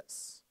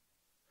Jesus.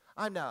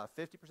 I'm now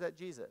 50%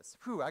 Jesus.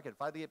 Whew, I can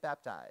finally get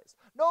baptized.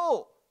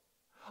 No.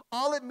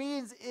 All it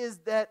means is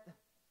that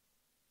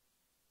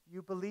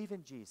you believe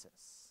in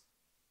Jesus.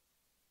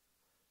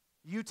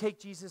 You take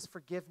Jesus'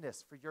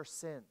 forgiveness for your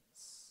sins.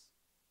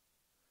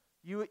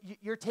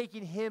 You're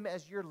taking him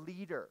as your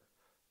leader,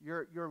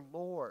 your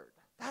Lord.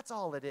 That's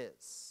all it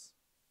is.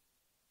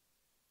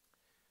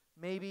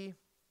 Maybe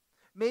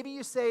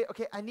you say,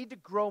 okay, I need to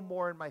grow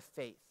more in my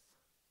faith.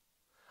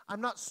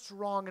 I'm not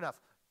strong enough.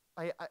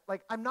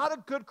 I'm not a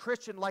good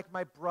Christian like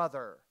my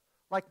brother,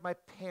 like my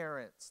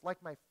parents,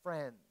 like my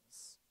friends.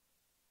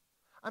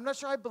 I'm not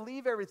sure I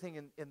believe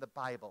everything in the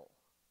Bible.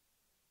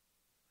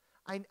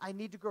 I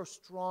need to grow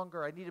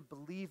stronger. I need to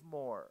believe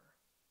more.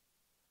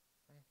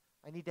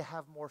 I need to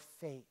have more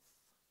faith.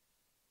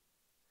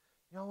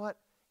 You know what?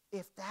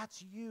 If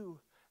that's you,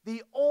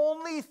 the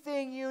only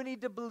thing you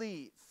need to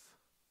believe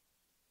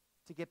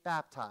to get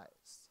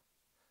baptized,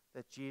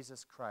 that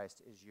Jesus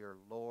Christ is your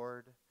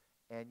Lord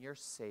and your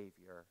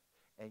Savior,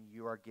 and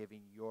you are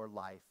giving your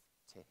life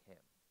to him.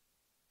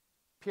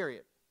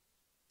 Period.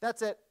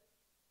 That's it.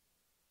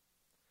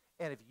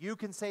 And if you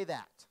can say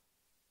that,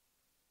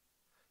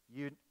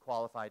 you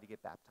qualify to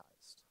get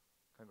baptized.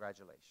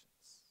 Congratulations.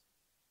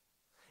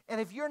 And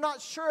if you're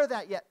not sure of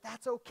that yet,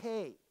 that's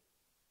okay.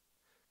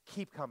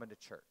 Keep coming to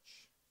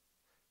church.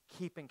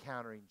 Keep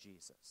encountering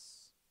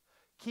Jesus.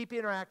 Keep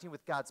interacting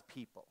with God's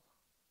people.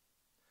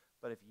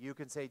 But if you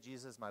can say,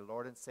 Jesus, my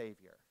Lord and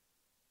Savior,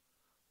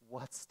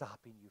 what's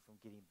stopping you from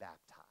getting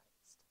baptized?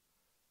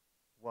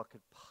 What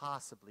could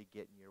possibly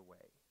get in your way?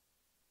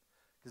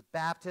 Because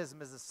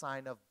baptism is a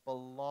sign of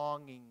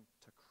belonging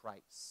to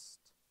Christ.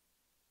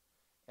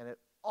 And it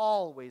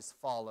always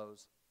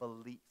follows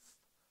belief,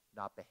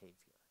 not behavior.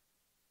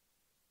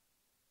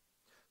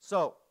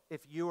 So,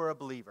 if you are a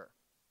believer,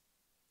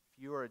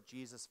 if you are a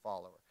Jesus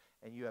follower,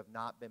 and you have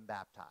not been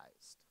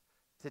baptized,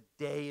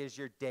 today is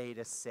your day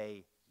to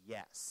say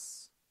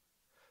yes.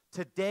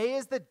 Today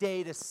is the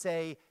day to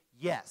say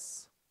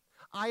yes.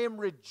 I am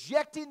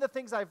rejecting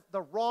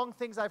the wrong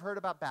things I've heard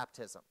about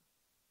baptism.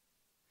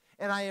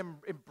 And I am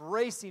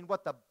embracing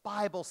what the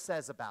Bible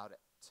says about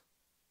it.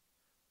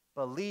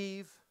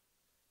 Believe,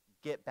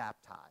 get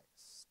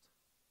baptized.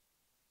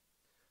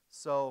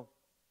 So,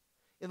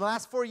 in the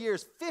last 4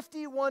 years,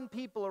 51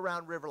 people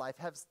around River Life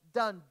have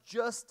done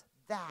just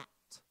that.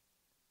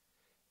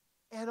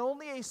 And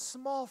only a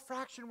small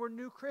fraction were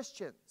new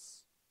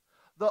Christians.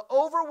 The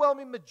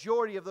overwhelming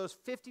majority of those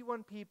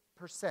 51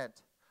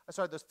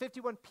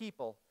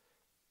 people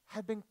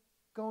had been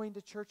going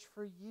to church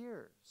for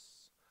years.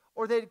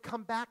 Or they'd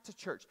come back to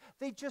church.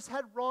 They just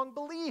had wrong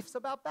beliefs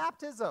about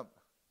baptism.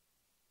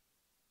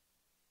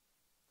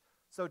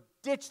 So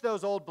ditch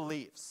those old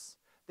beliefs.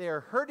 They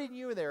are hurting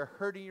you, and they are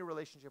hurting your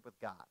relationship with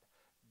God.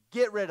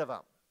 Get rid of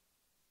them.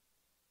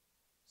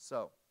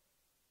 So,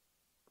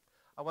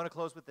 I want to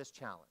close with this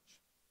challenge.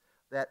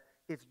 That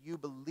if you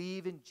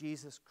believe in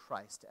Jesus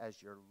Christ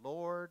as your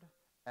Lord,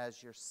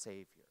 as your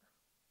Savior,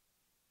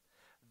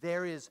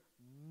 there is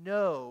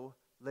no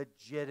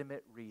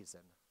legitimate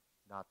reason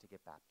not to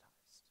get baptized.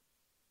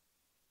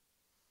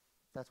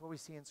 That's what we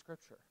see in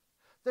Scripture.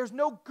 There's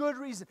no good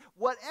reason.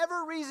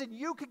 Whatever reason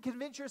you can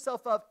convince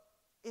yourself of,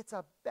 it's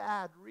a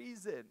bad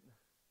reason.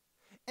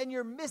 And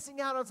you're missing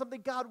out on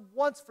something God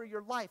wants for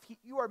your life.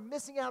 You are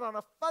missing out on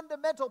a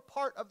fundamental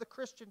part of the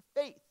Christian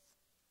faith.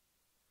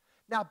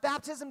 Now,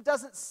 baptism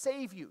doesn't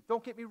save you.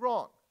 Don't get me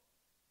wrong.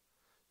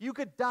 You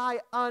could die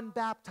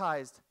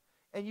unbaptized,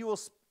 and you will,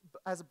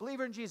 as a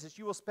believer in Jesus,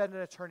 you will spend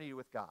an eternity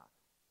with God.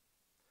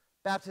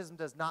 Baptism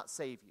does not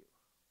save you.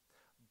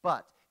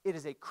 But it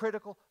is a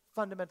critical,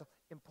 fundamental,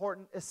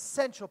 important,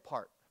 essential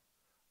part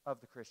of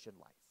the Christian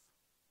life.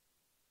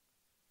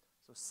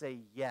 So say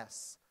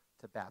yes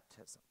to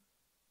baptism.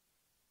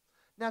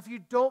 Now, if you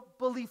don't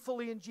believe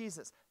fully in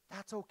Jesus,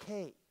 that's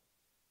okay.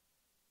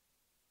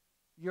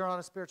 You're on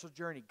a spiritual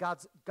journey.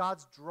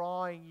 God's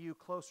drawing you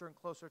closer and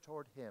closer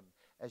toward him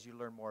as you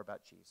learn more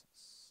about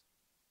Jesus.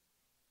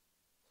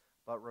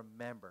 But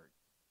remember,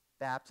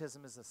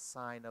 baptism is a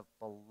sign of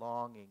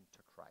belonging to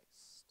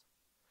Christ.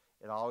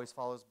 It always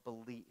follows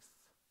belief,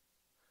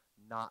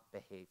 not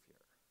behavior.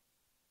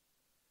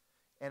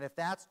 And if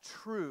that's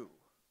true,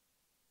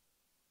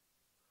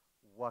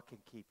 what can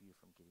keep you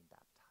from getting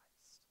baptized?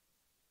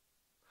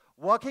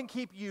 What can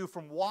keep you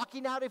from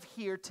walking out of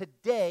here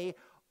today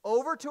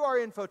over to our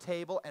info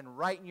table and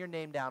writing your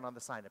name down on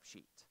the sign-up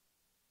sheet.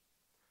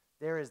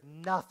 There is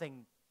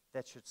nothing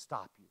that should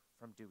stop you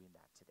from doing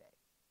that today.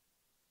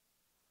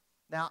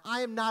 Now,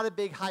 I am not a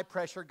big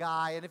high-pressure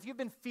guy, and if you've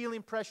been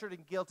feeling pressured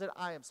and guilted,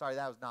 I am sorry,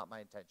 that was not my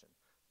intention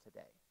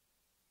today.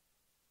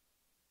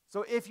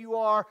 So if you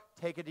are,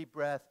 take a deep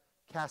breath,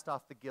 cast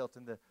off the guilt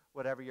and the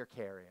whatever you're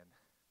carrying.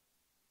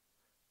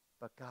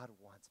 But God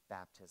wants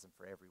baptism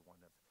for every one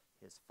of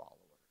his followers.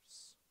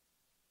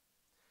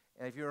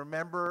 And if you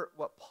remember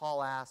what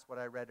Paul asked, what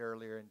I read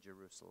earlier in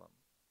Jerusalem,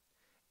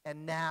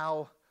 and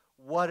now,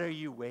 what are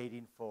you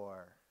waiting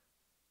for?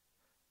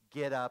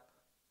 Get up,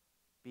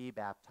 be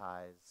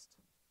baptized,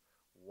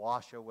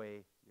 wash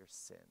away your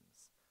sins,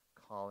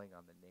 calling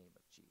on the name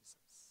of Jesus.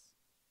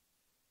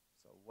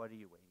 So what are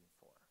you waiting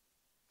for?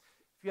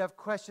 If you have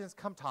questions,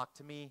 come talk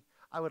to me.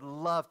 I would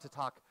love to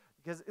talk,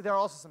 because there are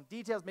also some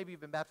details. Maybe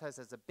you've been baptized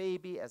as a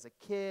baby, as a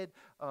kid.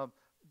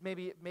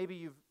 Maybe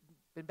you've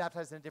been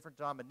baptized in a different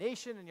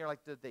denomination, and you're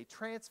like, did they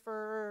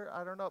transfer?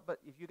 I don't know. But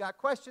if you got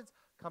questions,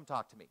 come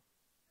talk to me.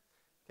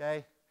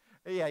 Okay?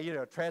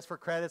 Yeah, transfer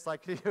credits,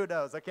 like who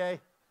knows, okay?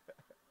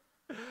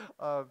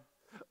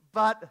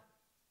 But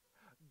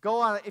go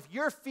on. If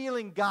you're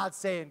feeling God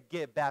saying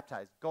get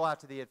baptized, go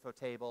out to the info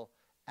table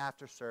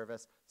after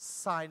service,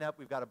 sign up.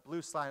 We've got a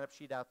blue sign-up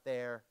sheet out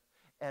there,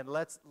 and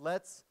let's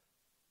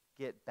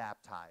get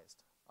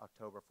baptized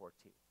October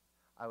 14th.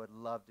 I would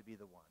love to be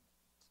the one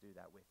to do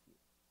that with you.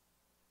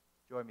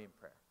 Join me in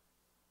prayer.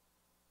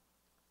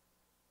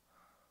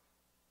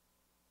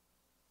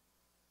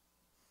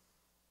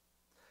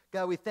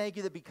 God, we thank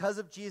you that because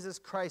of Jesus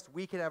Christ,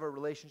 we can have a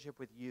relationship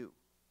with you.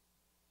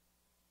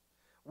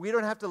 We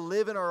don't have to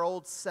live in our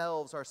old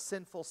selves, our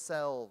sinful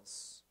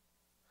selves.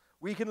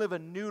 We can live a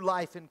new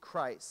life in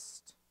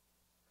Christ.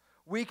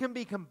 We can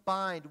be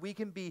combined. We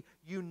can be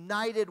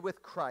united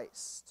with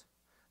Christ.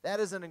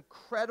 That is an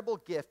incredible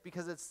gift,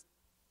 because it's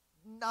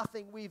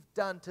nothing we've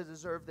done to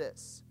deserve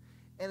this.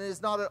 And it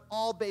is not at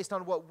all based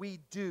on what we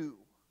do.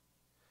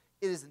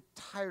 It is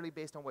entirely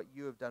based on what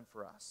you have done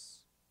for us.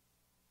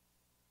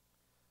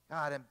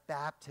 God, and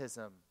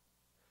baptism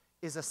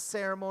is a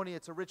ceremony,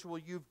 it's a ritual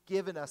you've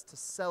given us to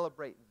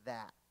celebrate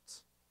that.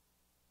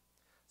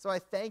 So I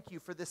thank you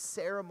for this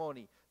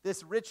ceremony,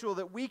 this ritual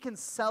that we can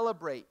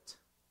celebrate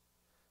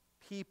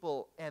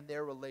people and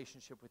their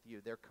relationship with you,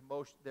 their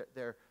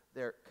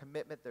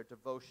commitment, their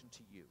devotion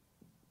to you.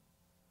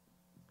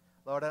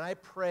 Lord, and I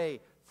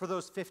pray for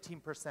those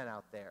 15%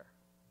 out there.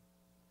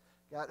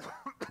 God,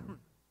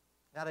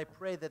 God, I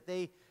pray that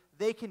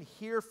they can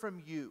hear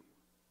from you.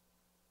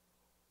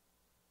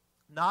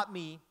 Not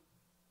me,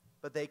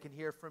 but they can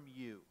hear from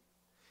you,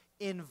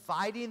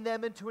 inviting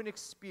them into an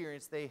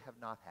experience they have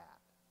not had.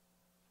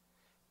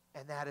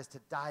 And that is to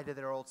die to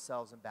their old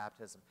selves in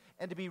baptism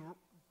and to be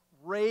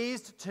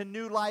raised to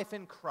new life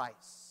in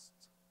Christ.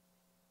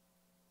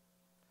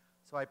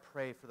 So I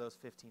pray for those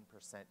 15%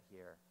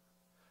 here,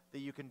 that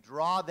you can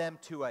draw them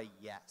to a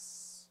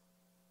yes.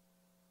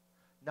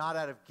 Not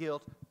out of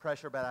guilt,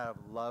 pressure, but out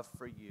of love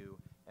for you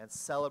and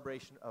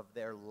celebration of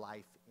their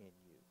life in you.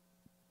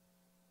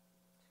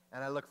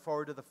 And I look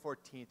forward to the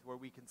 14th, where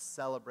we can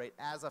celebrate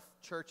as a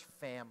church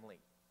family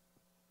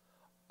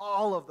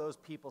all of those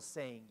people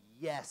saying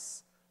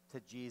yes to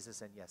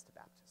Jesus and yes to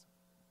baptism.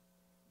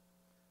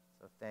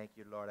 So thank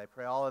you, Lord. I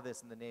pray all of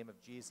this in the name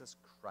of Jesus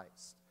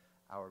Christ,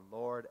 our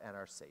Lord and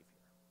our Savior.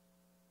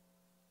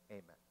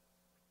 Amen.